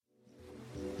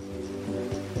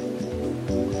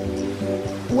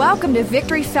Welcome to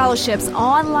Victory Fellowship's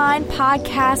online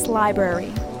podcast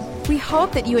library. We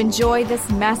hope that you enjoy this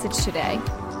message today.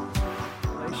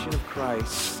 Revelation of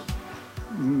Christ.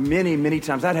 Many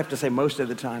times, I'd have to say most of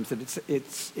the times, that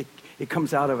it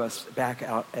comes out of us back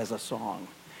out as a song.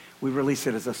 We release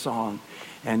it as a song.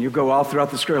 And you go all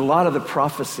throughout the scripture. A lot of the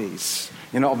prophecies,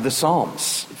 of the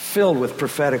Psalms, filled with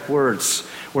prophetic words,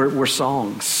 were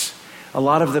songs. A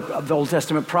lot of the Old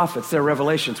Testament prophets, their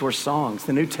revelations were songs.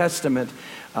 The New Testament,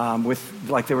 with,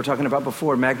 like they were talking about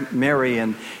before, Mary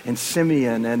and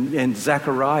Simeon and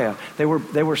Zechariah, they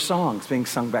were songs being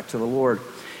sung back to the Lord.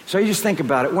 So you just think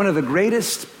about it. One of the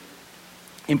greatest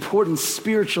important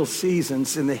spiritual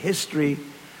seasons in the history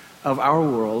of our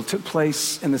world took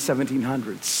place in the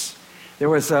 1700s. There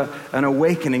was an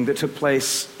awakening that took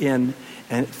place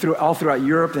all throughout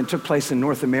Europe and took place in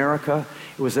North America.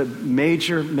 It was a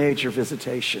major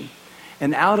visitation.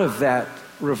 And out of that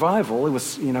revival,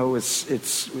 it's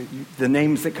the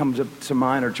names that come to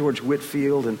mind are George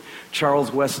Whitefield and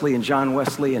Charles Wesley and John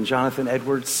Wesley and Jonathan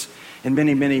Edwards and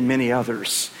many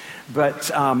others. But,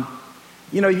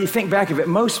 you think back of it,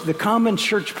 the common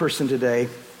church person today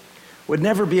would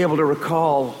never be able to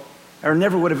recall or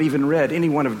never would have even read any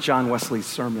one of John Wesley's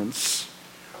sermons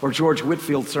or George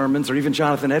Whitefield's sermons or even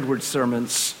Jonathan Edwards'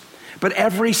 sermons. But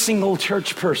every single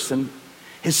church person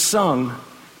has sung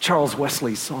Charles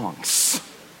Wesley's songs.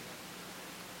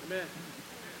 Amen.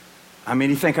 I mean,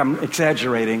 you think I'm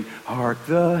exaggerating. Hark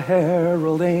the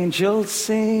herald angels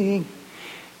sing,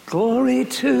 glory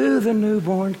to the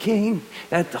newborn King.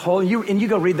 You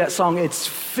go read that song, it's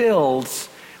filled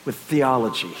with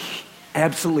theology.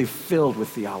 Absolutely filled with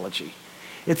theology.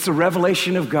 It's the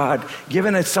revelation of God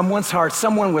given at someone's heart.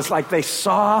 Someone was like they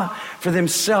saw for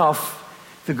themselves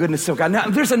the goodness of God. Now,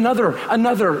 there's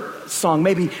another song.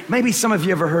 Maybe some of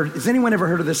you ever heard. Has anyone ever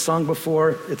heard of this song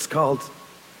before? It's called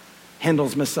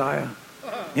Handel's Messiah.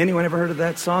 Anyone ever heard of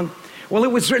that song? Well,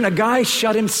 it was written. A guy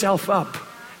shut himself up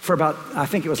for about, I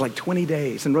think it was like 20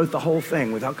 days and wrote the whole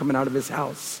thing without coming out of his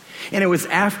house. And it was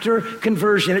after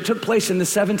conversion. It took place in the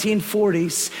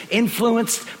 1740s,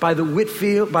 influenced by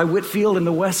Whitefield and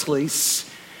the Wesleys.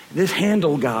 This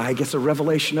Handel guy gets a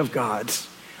revelation of God,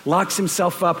 locks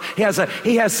himself up.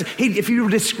 If you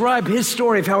describe his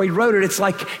story of how he wrote it, it's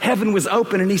like heaven was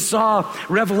open and he saw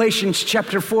Revelations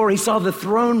chapter 4. He saw the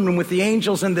throne room with the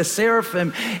angels and the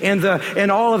seraphim and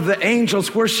all of the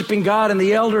angels worshiping God and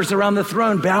the elders around the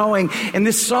throne bowing. And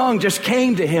this song just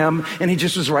came to him and he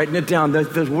just was writing it down,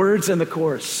 the words and the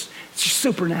chorus. It's just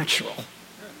supernatural.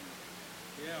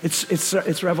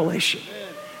 It's revelation.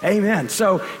 Amen.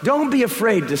 So don't be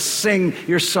afraid to sing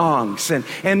your songs. And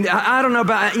I don't know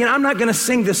about, I'm not going to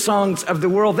sing the songs of the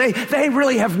world. They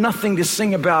really have nothing to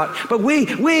sing about. But we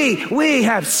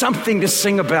have something to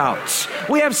sing about.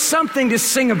 We have something to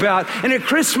sing about. And at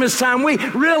Christmas time, we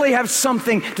really have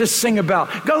something to sing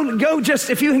about. Go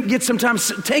just, if you get some time,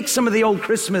 take some of the old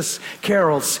Christmas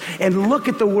carols and look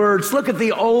at the words. Look at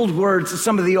the old words,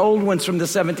 some of the old ones from the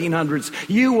 1700s.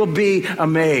 You will be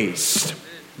amazed.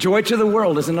 Joy to the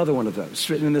World is another one of those,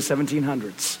 written in the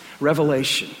 1700s.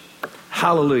 Revelation.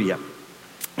 Hallelujah.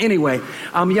 Anyway,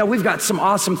 we've got some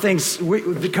awesome things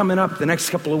coming up the next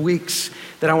couple of weeks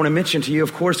that I want to mention to you.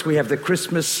 Of course, we have the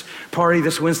Christmas party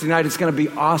this Wednesday night. It's going to be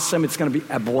awesome. It's going to be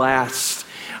a blast.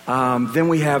 Then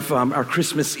we have our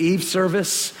Christmas Eve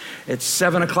service. It's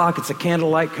 7 o'clock. It's a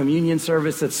candlelight communion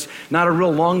service. It's not a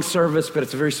real long service, but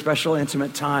it's a very special,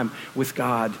 intimate time with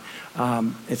God.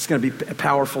 It's going to be a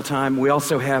powerful time. We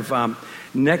also have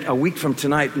a week from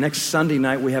tonight, next Sunday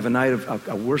night, we have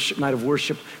a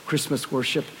worship, Christmas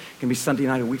worship. It can be Sunday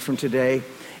night, a week from today.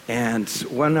 And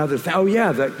one other thing,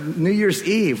 the New Year's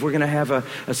Eve. We're going to have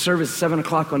a service at 7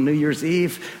 o'clock on New Year's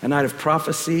Eve, a night of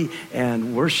prophecy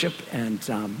and worship. And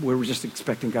we're just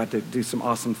expecting God to do some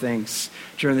awesome things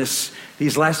during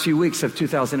these last few weeks of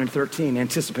 2013,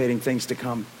 anticipating things to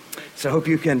come. So I hope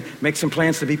you can make some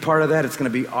plans to be part of that. It's going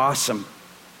to be awesome.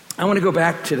 I want to go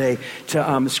back today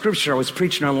to scripture I was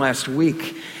preaching on last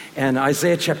week, and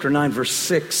Isaiah chapter 9, verse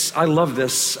 6. I love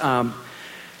this.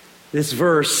 This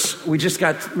verse, we just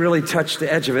got really touched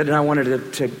the edge of it, and I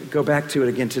wanted to go back to it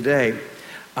again today.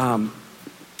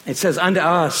 It says, unto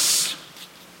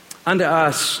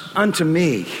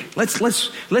me. Let's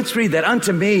read that.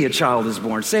 Unto me a child is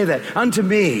born. Say that. Unto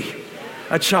me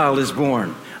a child is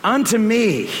born. Unto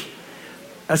me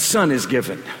a son is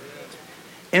given.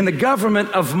 And the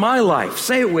government of my life,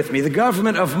 say it with me, the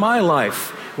government of my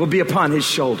life will be upon his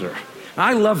shoulder.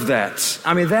 I love that.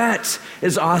 I mean, that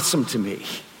is awesome to me.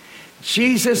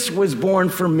 Jesus was born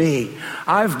for me.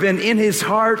 I've been in his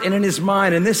heart and in his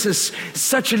mind, and this is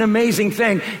such an amazing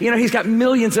thing. You know, he's got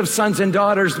millions of sons and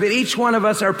daughters, but each one of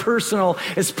us are personal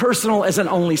as an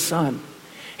only son.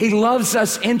 He loves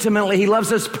us intimately. He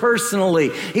loves us personally.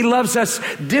 He loves us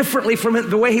differently from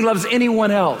the way he loves anyone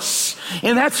else.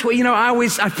 And that's what,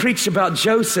 I preach about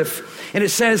Joseph, and it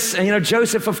says,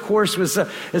 Joseph, of course, is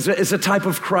a type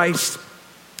of Christ.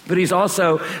 But he's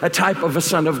also a type of a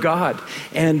son of God,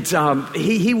 and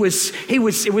it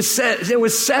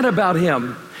was said about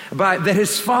him that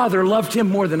his father loved him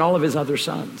more than all of his other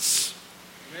sons.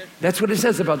 That's what it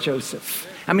says about Joseph.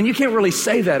 I mean, you can't really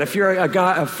say that if you're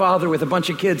a father with a bunch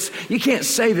of kids. You can't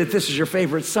say that this is your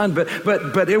favorite son.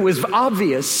 But it was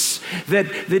obvious that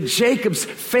Jacob's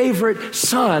favorite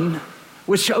son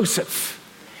was Joseph.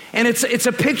 And it's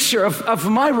a picture of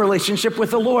my relationship with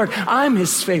the Lord. I'm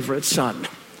his favorite son.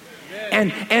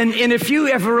 And if you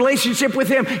have a relationship with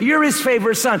him, you're his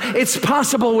favorite son. It's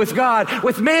possible with God.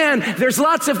 With man, there's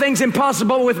lots of things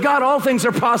impossible. With God, all things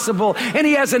are possible. And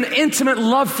he has an intimate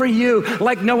love for you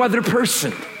like no other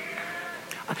person.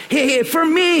 For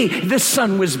me, this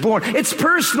son was born. It's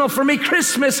personal for me.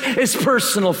 Christmas is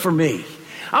personal for me.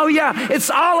 Oh yeah, it's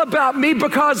all about me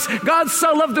because God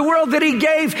so loved the world that he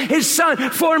gave his son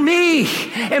for me.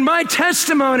 And my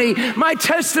testimony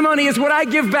is what I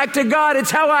give back to God. It's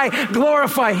how I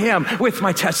glorify him with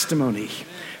my testimony.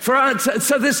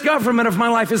 So this government of my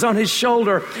life is on his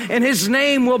shoulder, and his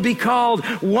name will be called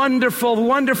Wonderful.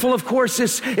 Wonderful, of course,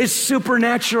 is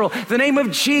supernatural. The name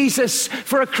of Jesus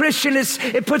for a Christian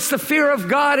it puts the fear of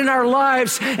God in our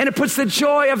lives, and it puts the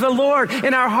joy of the Lord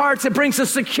in our hearts. It brings a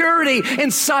security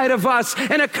inside of us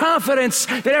and a confidence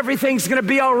that everything's going to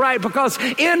be all right, because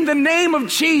in the name of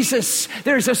Jesus,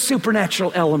 there's a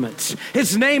supernatural element.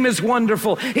 His name is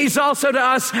Wonderful. He's also to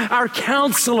us our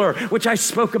counselor, which I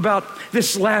spoke about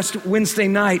this last Wednesday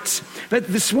night. But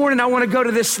this morning I want to go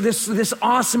to this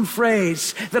awesome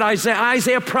phrase that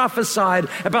Isaiah prophesied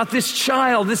about this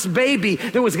child, this baby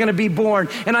that was going to be born.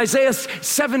 In Isaiah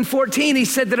 7:14, he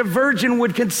said that a virgin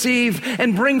would conceive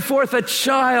and bring forth a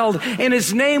child, and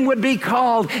his name would be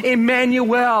called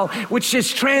Emmanuel, which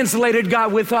is translated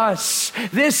God with us.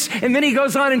 And then he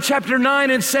goes on in chapter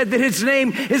 9 and said that his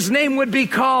name would be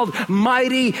called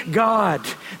Mighty God.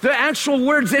 The actual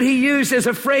words that he used is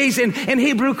a phrase in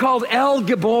Hebrew called El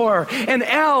Gibor. And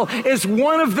El is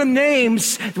one of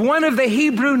the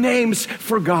Hebrew names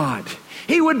for God.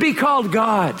 He would be called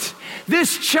God.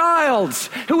 This child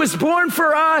who was born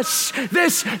for us,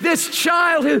 this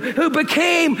child who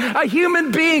became a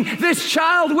human being, this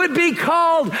child would be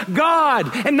called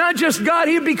God. And not just God,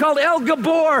 he would be called El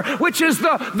Gibor, which is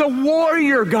the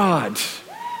warrior God.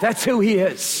 That's who he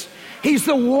is. He's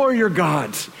the warrior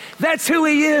God. That's who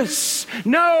he is.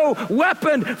 No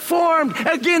weapon formed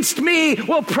against me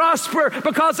will prosper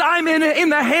because I'm in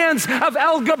the hands of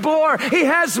El Gibor. He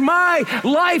has my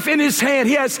life in his hand.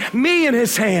 He has me in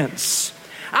his hands.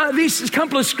 These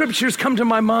couple of scriptures come to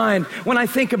my mind when I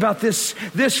think about this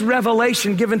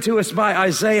revelation given to us by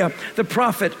Isaiah, the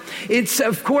prophet. It's,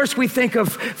 of course, we think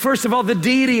of, first of all, the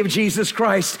deity of Jesus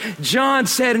Christ. John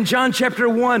said in John chapter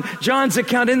 1, John's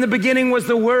account, in the beginning was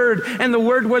the Word, and the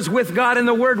Word was with God, and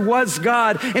the Word was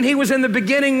God. And he was in the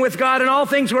beginning with God, and all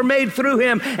things were made through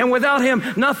him, and without him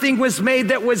nothing was made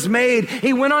that was made.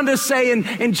 He went on to say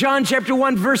in John chapter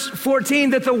 1, verse 14,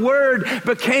 that the Word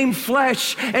became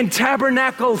flesh and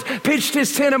tabernacled, pitched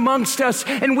his tent amongst us,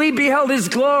 and we beheld his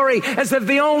glory as of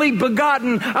the only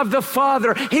begotten of the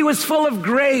Father. He was full of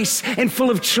grace and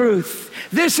full of truth.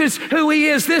 This is who he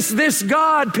is. This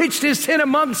God pitched his tent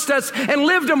amongst us and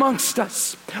lived amongst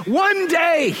us. One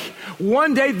day,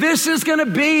 this is going to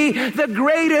be the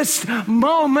greatest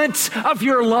moment of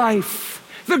your life.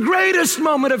 The greatest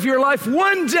moment of your life.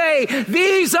 One day,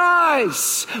 these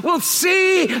eyes will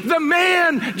see the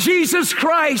man, Jesus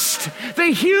Christ, the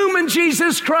human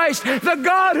Jesus Christ, the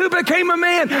God who became a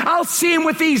man. I'll see him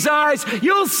with these eyes.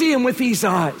 You'll see him with these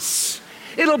eyes.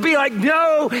 It'll be like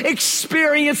no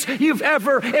experience you've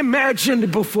ever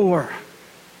imagined before.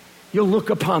 You'll look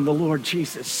upon the Lord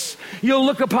Jesus. You'll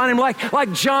look upon him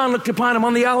like John looked upon him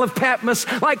on the Isle of Patmos,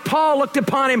 like Paul looked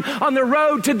upon him on the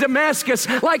road to Damascus,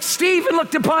 like Stephen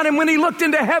looked upon him when he looked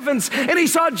into heavens and he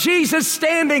saw Jesus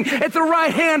standing at the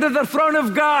right hand of the throne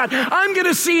of God. I'm going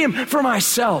to see him for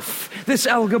myself. this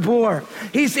El Gabor.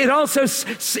 It also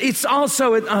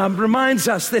reminds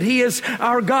us that he is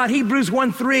our God. Hebrews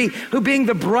 1:3, who being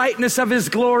the brightness of his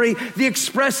glory, the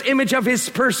express image of his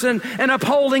person, and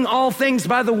upholding all things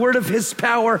by the word of his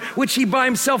power, which he by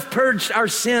himself purged our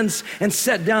sins and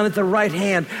set down at the right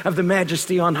hand of the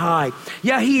majesty on high.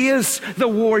 Yeah, he is the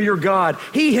warrior God.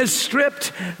 He has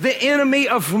stripped the enemy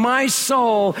of my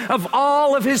soul of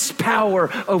all of his power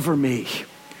over me.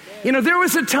 You know, there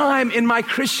was a time in my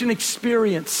Christian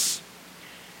experience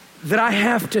that I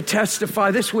have to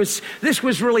testify. This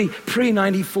was really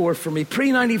pre-94 for me.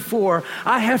 Pre-94,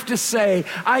 I have to say,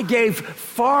 I gave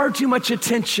far too much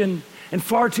attention and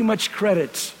far too much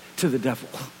credit to the devil.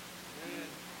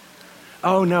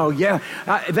 Oh no, yeah,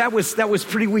 that was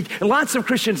pretty weak. Lots of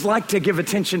Christians like to give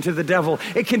attention to the devil.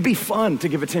 It can be fun to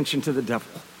give attention to the devil.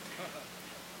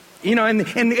 You know, and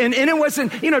it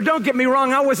wasn't, you know, don't get me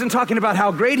wrong, I wasn't talking about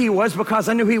how great he was because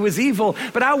I knew he was evil,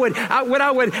 but I would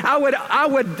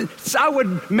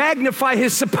magnify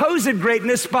his supposed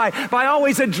greatness by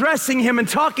always addressing him and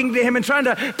talking to him and trying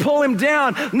to pull him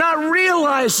down, not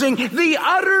realizing the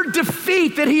utter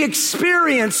defeat that he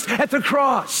experienced at the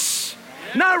cross.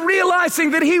 Not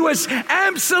realizing that he was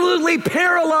absolutely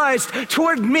paralyzed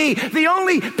toward me. The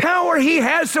only power he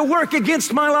has to work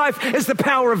against my life is the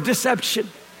power of deception.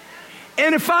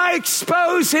 And if I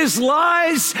expose his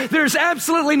lies, there's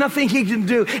absolutely nothing he can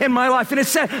do in my life. And it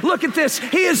said, look at this.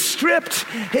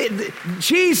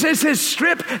 Jesus has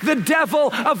stripped the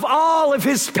devil of all of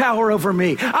his power over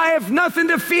me. I have nothing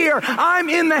to fear. I'm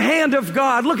in the hand of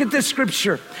God. Look at this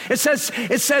scripture. It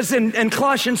says in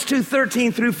Colossians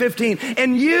 2:13 through 15,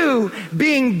 and you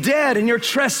being dead in your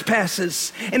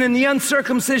trespasses and in the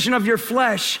uncircumcision of your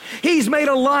flesh, he's made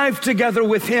alive together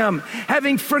with him,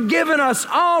 having forgiven us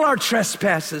all our trespasses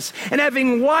and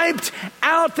having wiped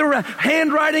out the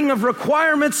handwriting of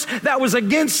requirements that was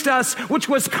against us, which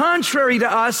was contrary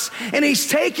to us, and he's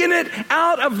taken it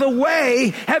out of the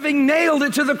way, having nailed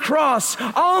it to the cross.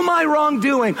 All my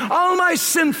wrongdoing, all my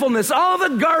sinfulness, all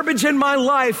the garbage in my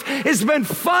life has been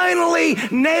finally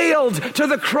nailed to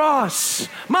the cross.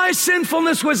 My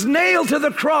sinfulness was nailed to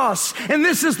the cross, and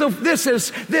this is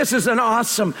an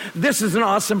awesome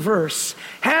verse.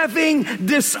 Having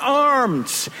disarmed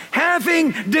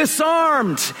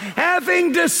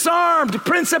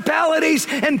principalities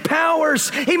and powers,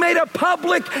 he made a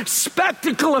public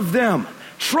spectacle of them,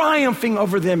 triumphing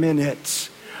over them in it.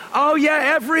 Oh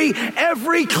yeah,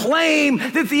 every claim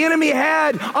that the enemy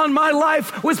had on my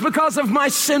life was because of my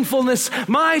sinfulness.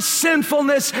 My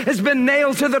sinfulness has been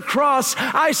nailed to the cross.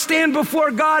 I stand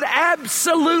before God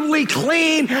absolutely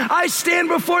clean. I stand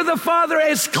before the Father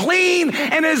as clean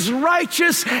and as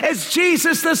righteous as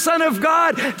Jesus, the Son of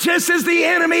God. Just as the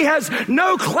enemy has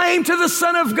no claim to the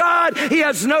Son of God, he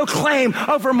has no claim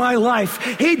over my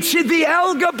life. The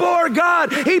El Gabor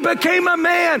God, he became a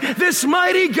man. This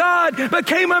mighty God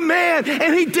became a man,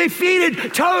 and he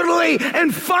defeated totally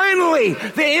and finally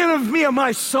the enemy of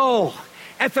my soul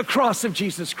at the cross of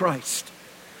Jesus Christ.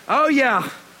 Oh yeah.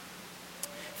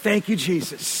 Thank you,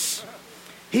 Jesus.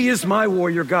 He is my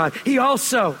warrior God. He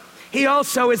also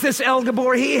is this El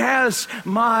Gabor. He has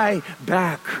my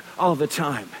back all the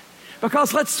time.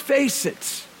 Because let's face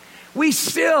it, we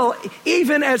still,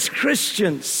 even as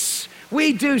Christians,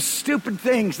 we do stupid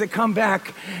things that come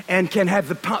back and can have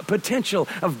the potential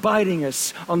of biting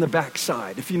us on the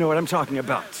backside, if you know what I'm talking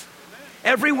about.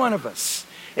 Every one of us.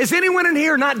 Has anyone in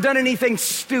here not done anything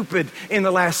stupid in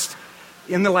the last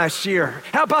year?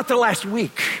 How about the last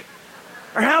week?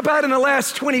 Or how about in the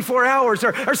last 24 hours?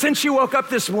 Or since you woke up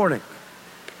this morning?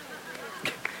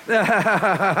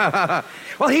 Well,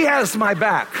 he has my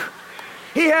back.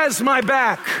 He has my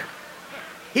back.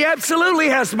 He absolutely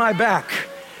has my back.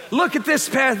 Look at this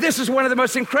path. This is one of the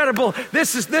most incredible.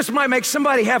 This might make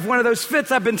somebody have one of those fits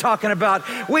I've been talking about.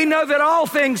 We know that all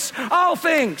things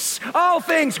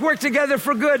work together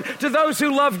for good to those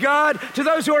who love God, to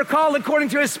those who are called according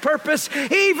to his purpose.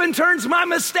 He even turns my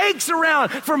mistakes around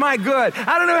for my good.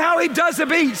 I don't know how he does it,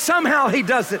 but somehow he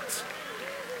does it.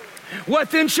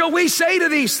 What then shall we say to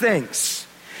these things?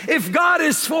 If God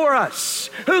is for us,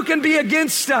 who can be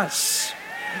against us?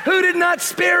 Who did not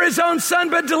spare his own son,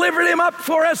 but delivered him up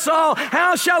for us all?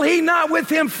 How shall he not with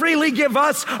him freely give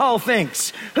us all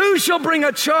things? Who shall bring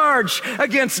a charge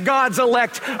against God's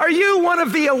elect? Are you one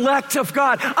of the elect of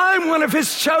God? I'm one of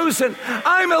his chosen.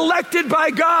 I'm elected by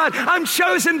God. I'm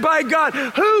chosen by God.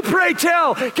 Who, pray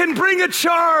tell, can bring a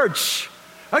charge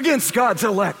against God's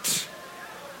elect?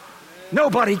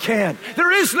 Nobody can.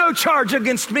 There is no charge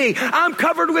against me. I'm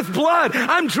covered with blood.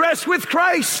 I'm dressed with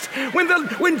Christ. When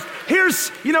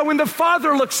the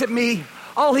Father looks at me,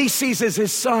 all he sees is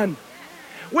his son.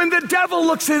 When the devil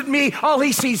looks at me, all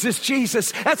he sees is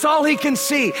Jesus. That's all he can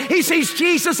see. He sees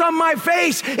Jesus on my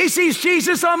face. He sees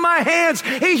Jesus on my hands.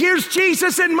 He hears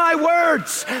Jesus in my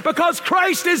words because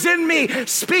Christ is in me,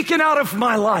 speaking out of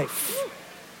my life.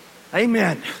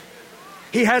 Amen.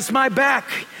 He has my back.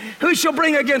 Who shall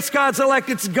bring against God's elect?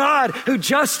 It's God who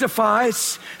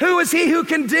justifies. Who is he who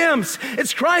condemns?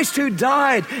 It's Christ who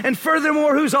died, and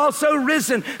furthermore, who's also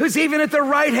risen, who's even at the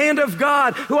right hand of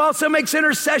God, who also makes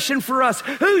intercession for us.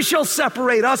 Who shall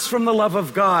separate us from the love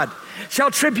of God? Shall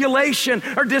tribulation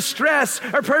or distress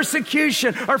or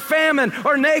persecution or famine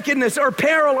or nakedness or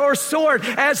peril or sword,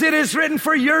 as it is written,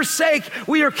 for your sake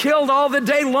we are killed all the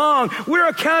day long. We're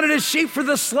accounted as sheep for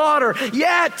the slaughter.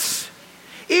 Yet,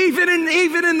 even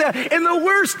in the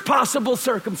worst possible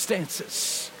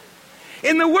circumstances,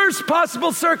 in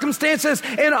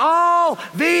all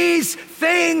these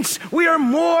things, we are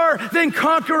more than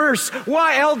conquerors.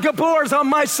 Why? El Gabor's on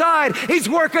my side. He's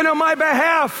working on my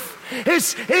behalf.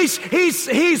 He's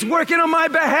working on my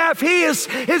behalf.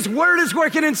 His word is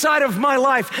working inside of my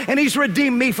life, and he's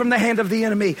redeemed me from the hand of the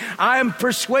enemy. I am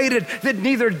persuaded that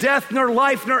neither death, nor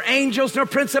life, nor angels, nor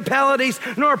principalities,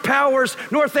 nor powers,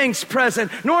 nor things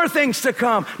present, nor things to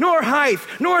come, nor height,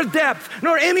 nor depth,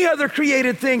 nor any other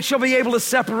created thing shall be able to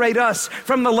separate us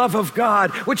from the love of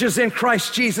God, which is in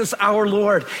Christ Jesus our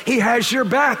Lord. He has your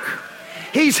back.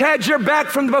 He's had your back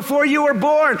from before you were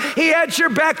born. He had your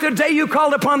back the day you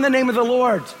called upon the name of the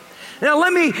Lord. Now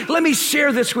let me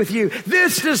share this with you.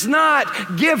 This does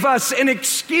not give us an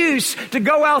excuse to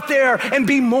go out there and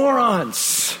be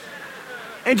morons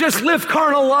and just live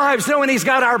carnal lives knowing he's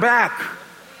got our back.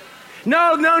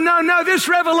 No. This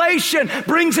revelation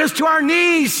brings us to our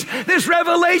knees. This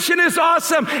revelation is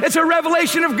awesome. It's a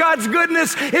revelation of God's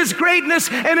goodness, his greatness,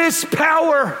 and his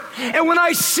power. And when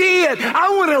I see it,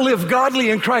 I want to live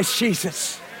godly in Christ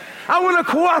Jesus. I want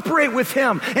to cooperate with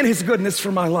him and his goodness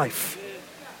for my life.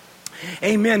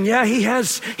 Amen. Yeah, he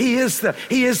is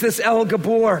this El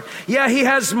Gabor. Yeah, he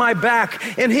has my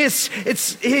back, and he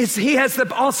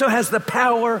also has the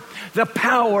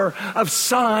power of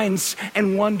signs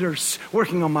and wonders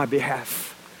working on my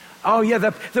behalf. Oh yeah,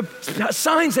 the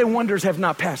signs and wonders have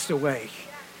not passed away.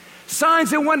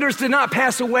 Signs and wonders did not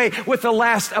pass away with the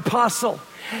last apostle.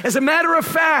 As a matter of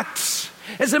fact,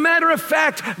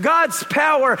 God's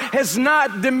power has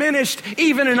not diminished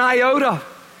even an iota.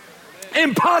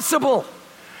 Impossible.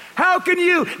 How can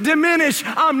you diminish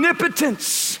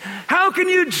omnipotence? How can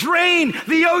you drain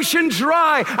the ocean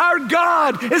dry? Our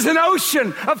God is an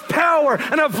ocean of power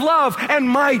and of love and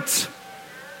might.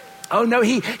 Oh no,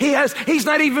 he's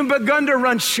not even begun to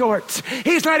run short.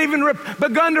 He's not even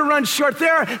begun to run short.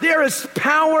 There is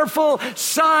powerful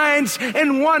signs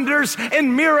and wonders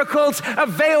and miracles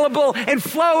available and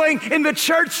flowing in the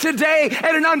church today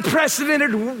at an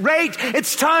unprecedented rate.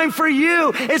 It's time for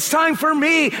you. It's time for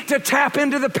me to tap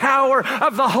into the power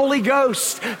of the Holy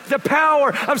Ghost, the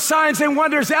power of signs and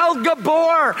wonders. El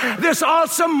Gabor, this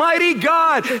awesome, mighty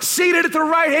God, seated at the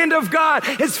right hand of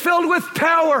God, is filled with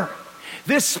power.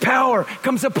 This power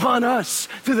comes upon us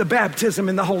through the baptism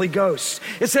in the Holy Ghost.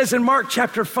 It says in Mark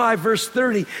chapter 5, verse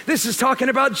 30, this is talking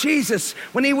about Jesus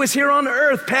when he was here on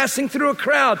earth passing through a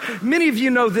crowd. Many of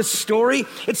you know this story.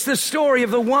 It's the story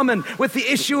of the woman with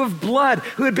the issue of blood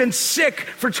who had been sick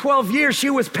for 12 years.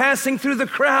 She was passing through the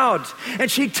crowd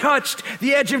and she touched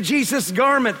the edge of Jesus'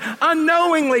 garment.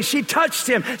 Unknowingly, she touched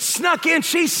him, snuck in.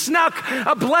 She snuck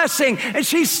a blessing and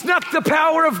she snuck the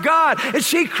power of God, and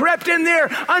she crept in there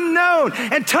unknown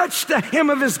and touched the hem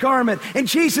of his garment. And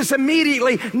Jesus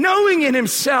immediately, knowing in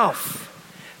himself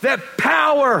that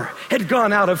power had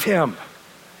gone out of him.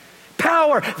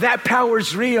 That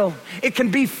power's real. It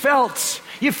can be felt.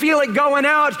 You feel it going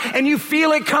out and you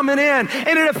feel it coming in,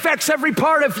 and it affects every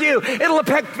part of you. It'll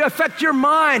affect your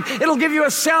mind. It'll give you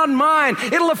a sound mind.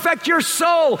 It'll affect your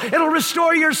soul. It'll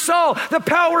restore your soul. The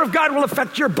power of God will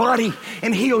affect your body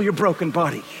and heal your broken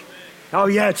body. Oh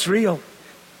yeah, it's real.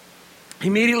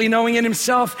 Immediately knowing in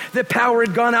himself that power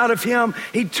had gone out of him,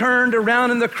 he turned around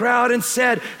in the crowd and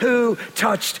said, "Who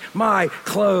touched my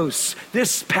clothes?"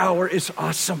 This power is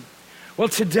awesome. Well,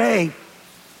 today,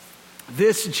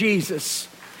 this Jesus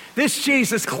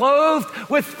clothed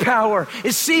with power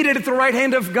is seated at the right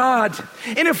hand of God.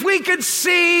 And if we could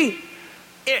see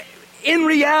in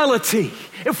reality,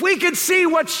 if we could see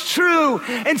what's true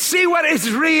and see what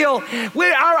is real,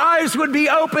 our eyes would be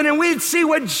open and we'd see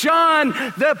what John,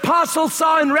 the apostle,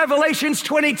 saw in Revelations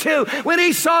 22 when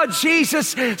he saw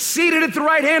Jesus seated at the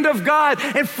right hand of God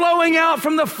and flowing out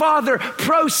from the Father,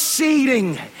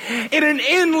 proceeding in an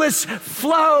endless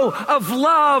flow of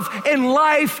love and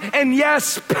life and,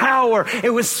 yes, power.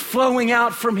 It was flowing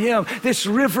out from him, this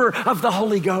river of the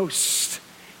Holy Ghost.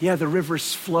 Yeah, the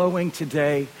river's flowing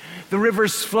today. The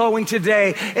river's flowing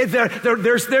today.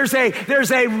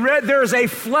 There's a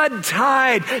flood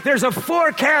tide. There's a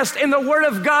forecast in the Word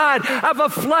of God of a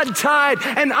flood tide,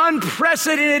 an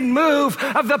unprecedented move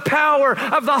of the power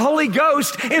of the Holy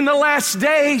Ghost in the last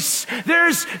days.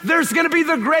 There's going to be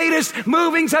the greatest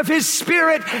movings of His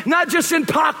Spirit, not just in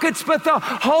pockets, but the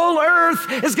whole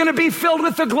earth is going to be filled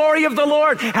with the glory of the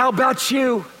Lord. How about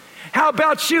you? How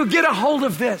about you? Get a hold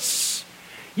of this.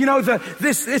 You know,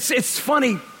 it's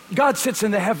funny. God sits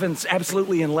in the heavens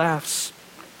absolutely and laughs.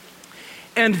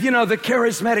 And, you know, the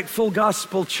charismatic full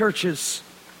gospel churches,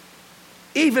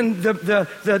 even the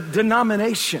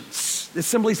denominations, the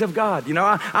Assemblies of God. You know,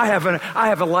 I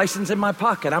have a license in my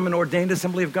pocket. I'm an ordained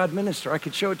Assembly of God minister. I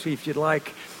could show it to you if you'd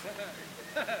like.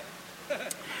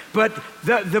 But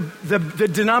the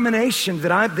denomination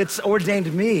that's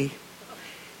ordained me,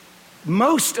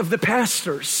 most of the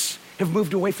pastors have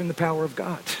moved away from the power of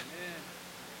God.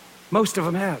 Most of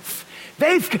them have.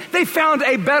 They found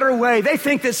a better way. They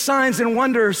think that signs and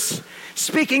wonders,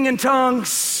 speaking in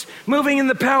tongues, moving in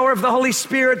the power of the Holy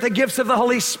Spirit, the gifts of the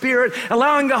Holy Spirit,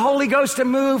 allowing the Holy Ghost to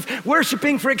move,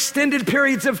 worshiping for extended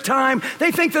periods of time.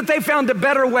 They think that they found a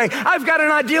better way. I've got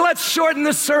an idea. Let's shorten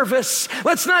the service.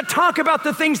 Let's not talk about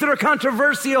the things that are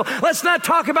controversial. Let's not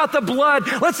talk about the blood.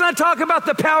 Let's not talk about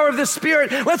the power of the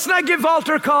Spirit. Let's not give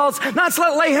altar calls. Let's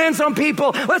not lay hands on people.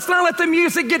 Let's not let the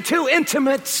music get too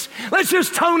intimate. Let's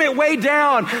just tone it way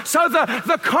down so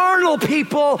the carnal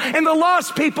people and the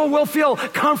lost people will feel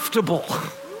comfortable.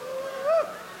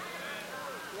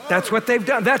 That's what they've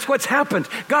done. That's what's happened.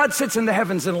 God sits in the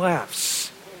heavens and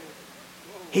laughs.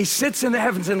 He sits in the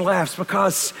heavens and laughs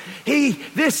because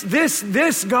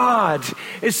this God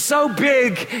is so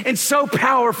big and so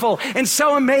powerful and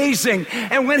so amazing.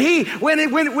 And when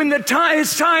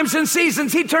his times and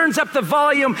seasons, He turns up the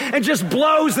volume and just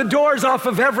blows the doors off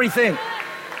of everything.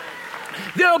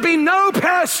 There'll be no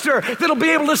pastor that'll be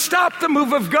able to stop the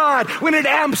move of God when it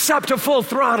amps up to full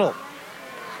throttle.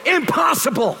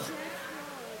 Impossible.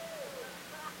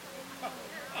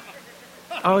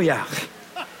 Oh yeah,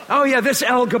 this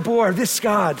El Gabor, this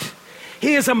God.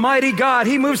 He is a mighty God.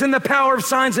 He moves in the power of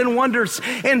signs and wonders.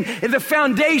 And the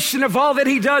foundation of all that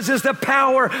He does is the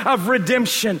power of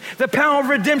redemption. The power of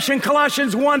redemption,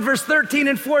 Colossians 1, verse 13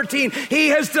 and 14. He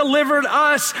has delivered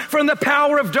us from the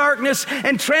power of darkness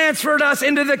and transferred us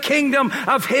into the kingdom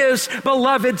of His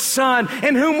beloved Son,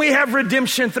 in whom we have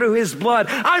redemption through His blood.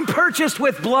 I'm purchased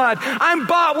with blood. I'm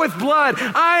bought with blood.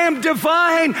 I am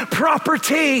divine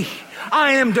property.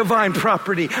 I am divine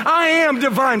property. I am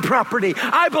divine property.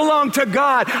 I belong to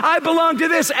God. I belong to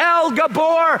this El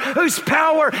Gabor whose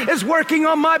power is working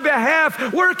on my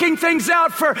behalf, working things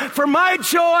out for my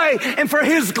joy and for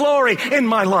His glory in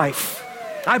my life.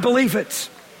 I believe it.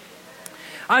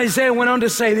 Isaiah went on to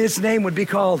say His name would be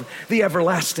called the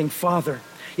Everlasting Father.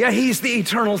 Yeah, He's the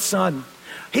eternal Son.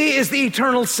 He is the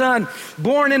eternal Son,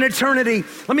 born in eternity.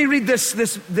 Let me read this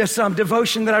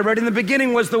devotion that I read. In the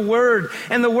beginning was the Word,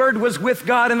 and the Word was with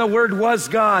God, and the Word was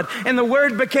God. And the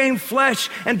Word became flesh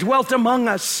and dwelt among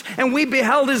us. And we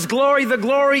beheld His glory, the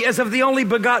glory as of the only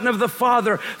begotten of the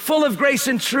Father, full of grace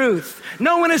and truth.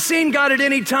 No one has seen God at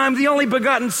any time, the only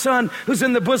begotten Son who's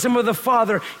in the bosom of the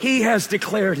Father. He has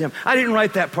declared Him. I didn't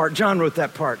write that part. John wrote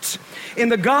that part. In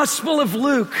the Gospel of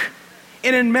Luke,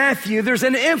 and in Matthew, there's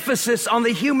an emphasis on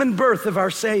the human birth of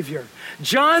our Savior.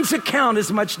 John's account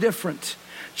is much different.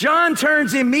 John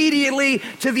turns immediately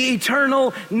to the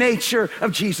eternal nature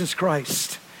of Jesus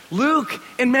Christ. Luke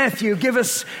and Matthew give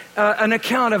us an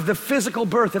account of the physical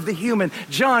birth of the human.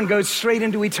 John goes straight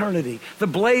into eternity, the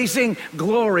blazing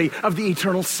glory of the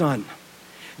eternal Son.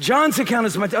 John's account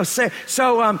is much.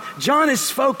 John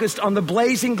is focused on the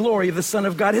blazing glory of the Son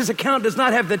of God. His account does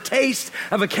not have the taste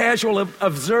of a casual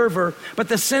observer, but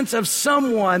the sense of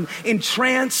someone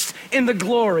entranced in the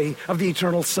glory of the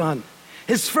eternal Son.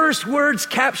 His first words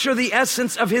capture the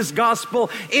essence of his gospel.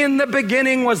 In the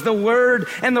beginning was the Word,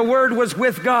 and the Word was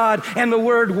with God, and the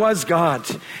Word was God.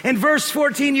 In verse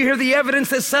 14, you hear the evidence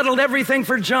that settled everything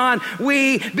for John.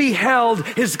 We beheld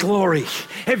his glory.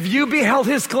 Have you beheld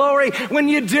his glory? When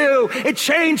you do, it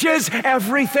changes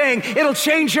everything. It'll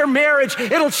change your marriage.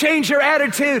 It'll change your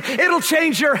attitude. It'll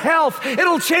change your health.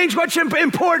 It'll change what's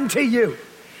important to you.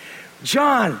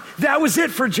 John, that was it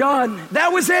for John.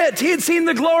 That was it. He had seen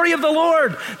the glory of the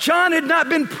Lord. John had not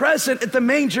been present at the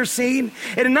manger scene.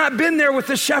 It had not been there with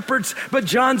the shepherds, but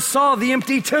John saw the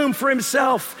empty tomb for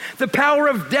himself. The power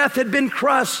of death had been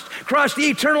crushed. The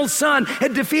eternal Son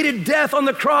had defeated death on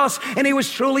the cross, and he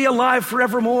was truly alive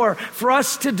forevermore. For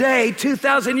us today,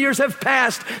 2,000 years have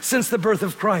passed since the birth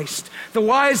of Christ. The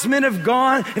wise men have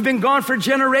been gone for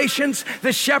generations.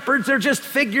 The shepherds are just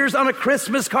figures on a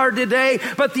Christmas card today,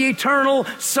 but the eternal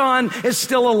Son is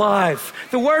still alive.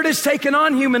 The Word has taken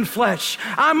on human flesh.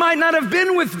 I might not have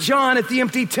been with John at the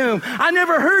empty tomb. I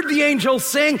never heard the angels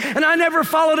sing, and I never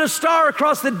followed a star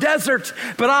across the desert,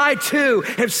 but I too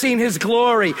have seen his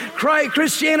glory.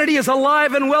 Christianity is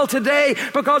alive and well today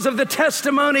because of the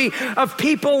testimony of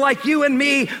people like you and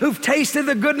me who've tasted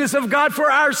the goodness of God for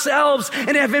ourselves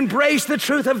and have embraced the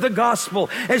truth of the gospel.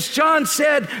 As John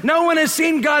said, no one has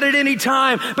seen God at any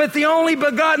time, but the only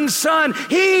begotten Son,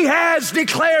 he has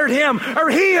declared him,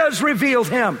 or he has revealed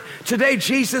him. Today,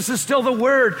 Jesus is still the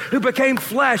Word who became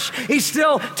flesh. He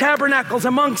still tabernacles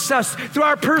amongst us through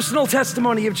our personal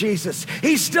testimony of Jesus.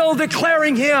 He's still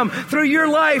declaring him through your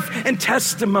life and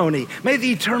testimony. May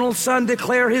the eternal Son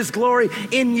declare his glory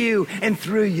in you and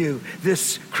through you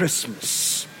this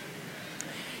Christmas.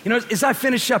 You know, as I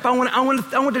finish up, I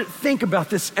want to think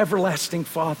about this everlasting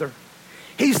Father.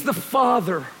 He's the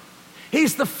Father.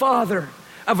 He's the Father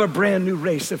of a brand new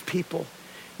race of people.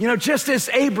 You know, just as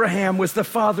Abraham was the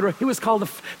father, he was called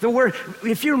the word,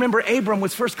 if you remember, Abram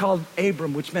was first called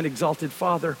Abram, which meant exalted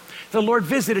father. The Lord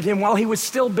visited him while he was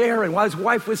still barren, while his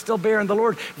wife was still barren. The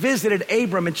Lord visited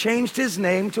Abram and changed his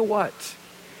name to what?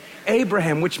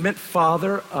 Abraham, which meant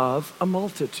father of a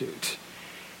multitude.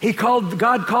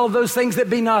 God called those things that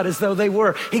be not as though they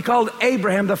were. He called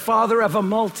Abraham the father of a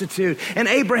multitude. And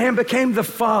Abraham became the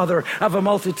father of a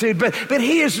multitude. But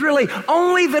he is really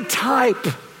only the type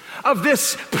of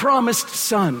this promised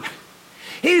son.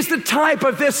 He's the type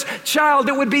of this child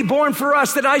that would be born for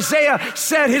us, that Isaiah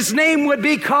said his name would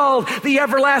be called the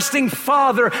Everlasting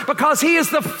Father, because he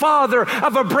is the father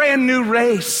of a brand new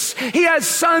race. He has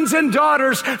sons and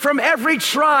daughters from every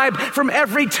tribe, from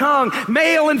every tongue,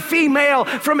 male and female,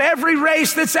 from every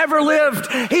race that's ever lived.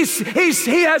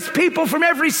 He has people from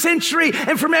every century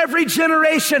and from every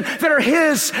generation that are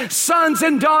his sons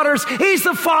and daughters. He's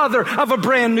the father of a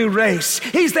brand new race.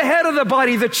 He's the head of the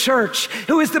body, the church,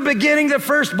 who is the beginning,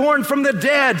 the firstborn from the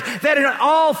dead, that in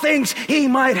all things he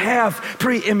might have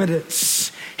preeminence.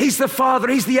 He's the Father.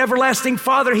 He's the everlasting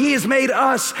Father. He has made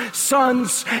us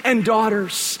sons and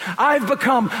daughters. I've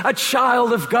become a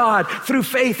child of God through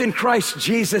faith in Christ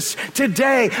Jesus.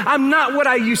 Today, I'm not what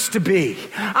I used to be.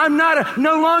 I'm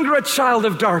no longer a child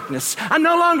of darkness. I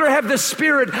no longer have the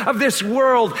spirit of this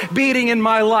world beating in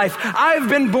my life. I've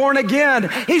been born again.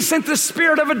 He sent the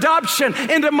spirit of adoption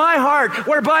into my heart,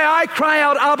 whereby I cry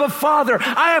out, Abba, Father.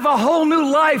 I have a whole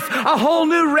new life, a whole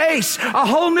new race, a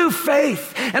whole new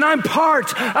faith, and I'm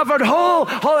part of a whole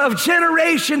of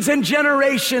generations and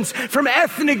generations, from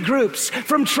ethnic groups,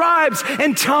 from tribes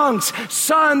and tongues,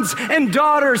 sons and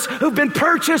daughters who've been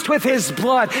purchased with his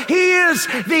blood. He is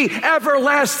the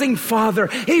everlasting Father.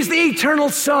 He's the eternal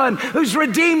Son who's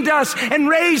redeemed us and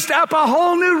raised up a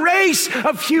whole new race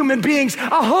of human beings,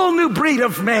 a whole new breed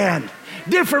of man,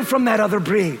 different from that other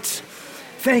breed.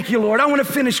 Thank you, Lord. I want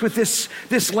to finish with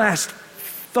this last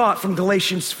thought from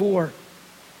Galatians 4. It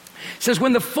says,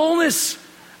 when the fullness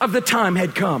of the time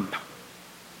had come,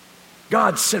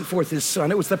 God sent forth his Son.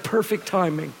 It was the perfect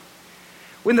timing.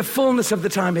 When the fullness of the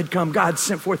time had come, God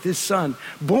sent forth his Son,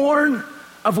 born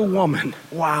of a woman.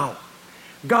 Wow.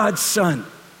 God's Son,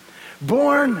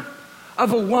 born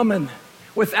of a woman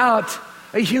without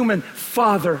a human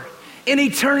father. In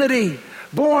eternity,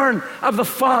 born of the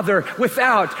Father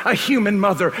without a human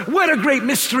mother. What a great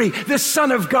mystery this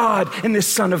Son of God and this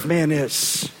Son of Man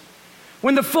is.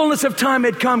 When the fullness of time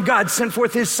had come, God sent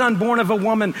forth his Son, born of a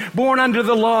woman, born under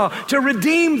the law, to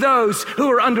redeem those who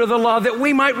are under the law, that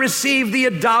we might receive the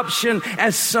adoption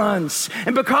as sons.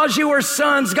 And because you are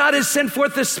sons, God has sent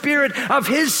forth the Spirit of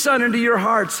his Son into your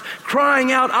hearts,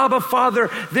 crying out, Abba, Father.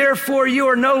 Therefore you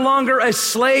are no longer a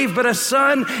slave, but a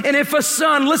son. And if a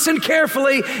son, listen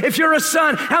carefully, if you're a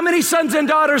son, how many sons and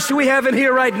daughters do we have in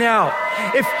here right now?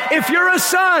 If you're a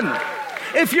son,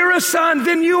 If you're a son,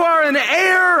 then you are an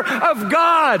heir of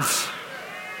God.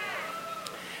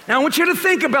 Now, I want you to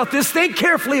think about this. Think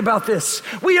carefully about this.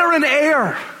 We are an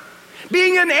heir.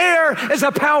 Being an heir is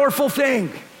a powerful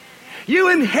thing. You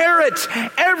inherit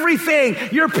everything.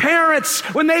 Your parents,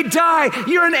 when they die,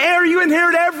 you're an heir. You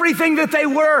inherit everything that they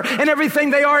were and everything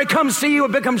they are. It comes to you.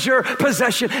 It becomes your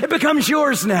possession. It becomes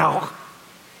yours now.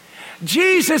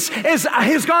 Jesus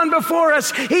has gone before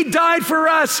us. He died for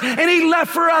us, and he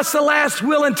left for us the last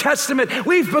will and testament.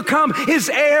 We've become his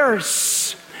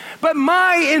heirs. But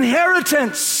my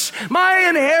inheritance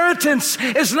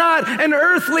is not an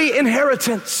earthly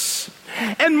inheritance.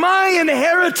 And my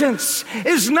inheritance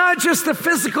is not just the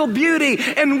physical beauty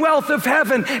and wealth of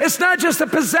heaven. It's not just the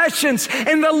possessions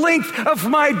and the length of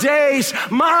my days.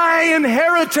 My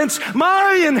inheritance.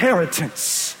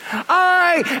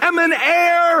 I am an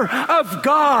heir of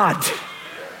God.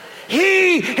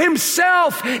 He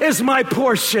himself is my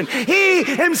portion. He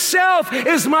himself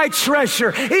is my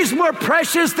treasure. He's more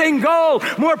precious than gold,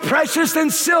 more precious than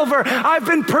silver. I've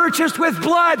been purchased with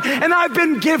blood, and I've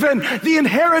been given the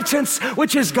inheritance,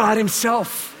 which is God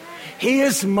himself. He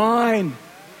is mine,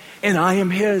 and I am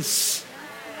his.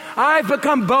 I've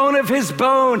become bone of his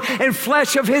bone and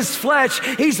flesh of his flesh.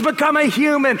 He's become a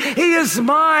human. He is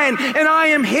mine and I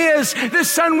am his. The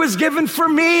Son was given for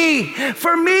me.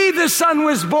 For me, the Son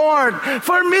was born.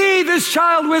 For me, this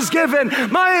child was given.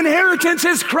 My inheritance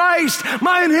is Christ.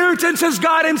 My inheritance is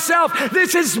God himself.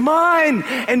 This is mine,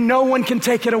 and no one can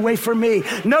take it away from me.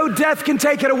 No death can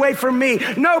take it away from me.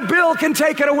 No bill can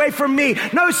take it away from me.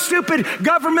 No stupid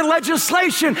government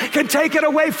legislation can take it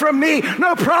away from me.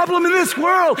 No problem in this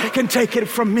world can take it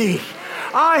from me.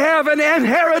 I have an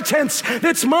inheritance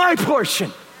that's my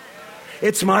portion.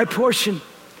 It's my portion.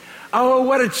 Oh,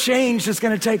 what a change is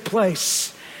going to take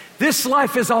place. This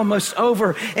life is almost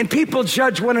over, and people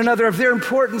judge one another of their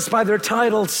importance by their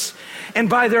titles and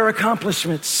by their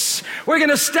accomplishments. We're going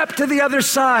to step to the other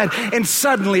side, and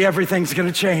suddenly everything's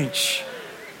going to change.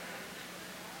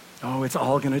 Oh, it's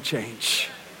all going to change.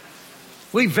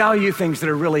 We value things that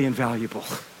are really invaluable.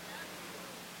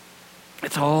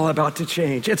 It's all about to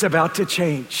change. It's about to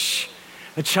change.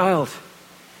 A child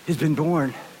has been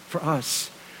born for us.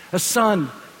 A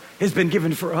son has been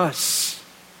given for us.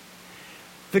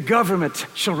 The government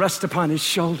shall rest upon his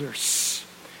shoulders.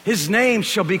 His name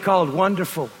shall be called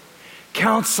Wonderful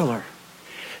Counselor.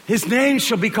 His name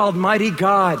shall be called Mighty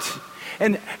God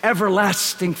and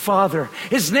Everlasting Father.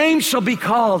 His name shall be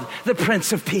called the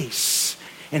Prince of Peace.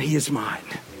 And he is mine.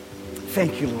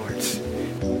 Thank you, Lord.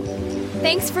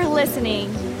 Thanks for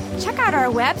listening. Check out our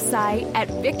website at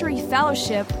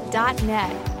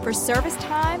victoryfellowship.net for service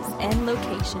times and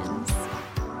locations.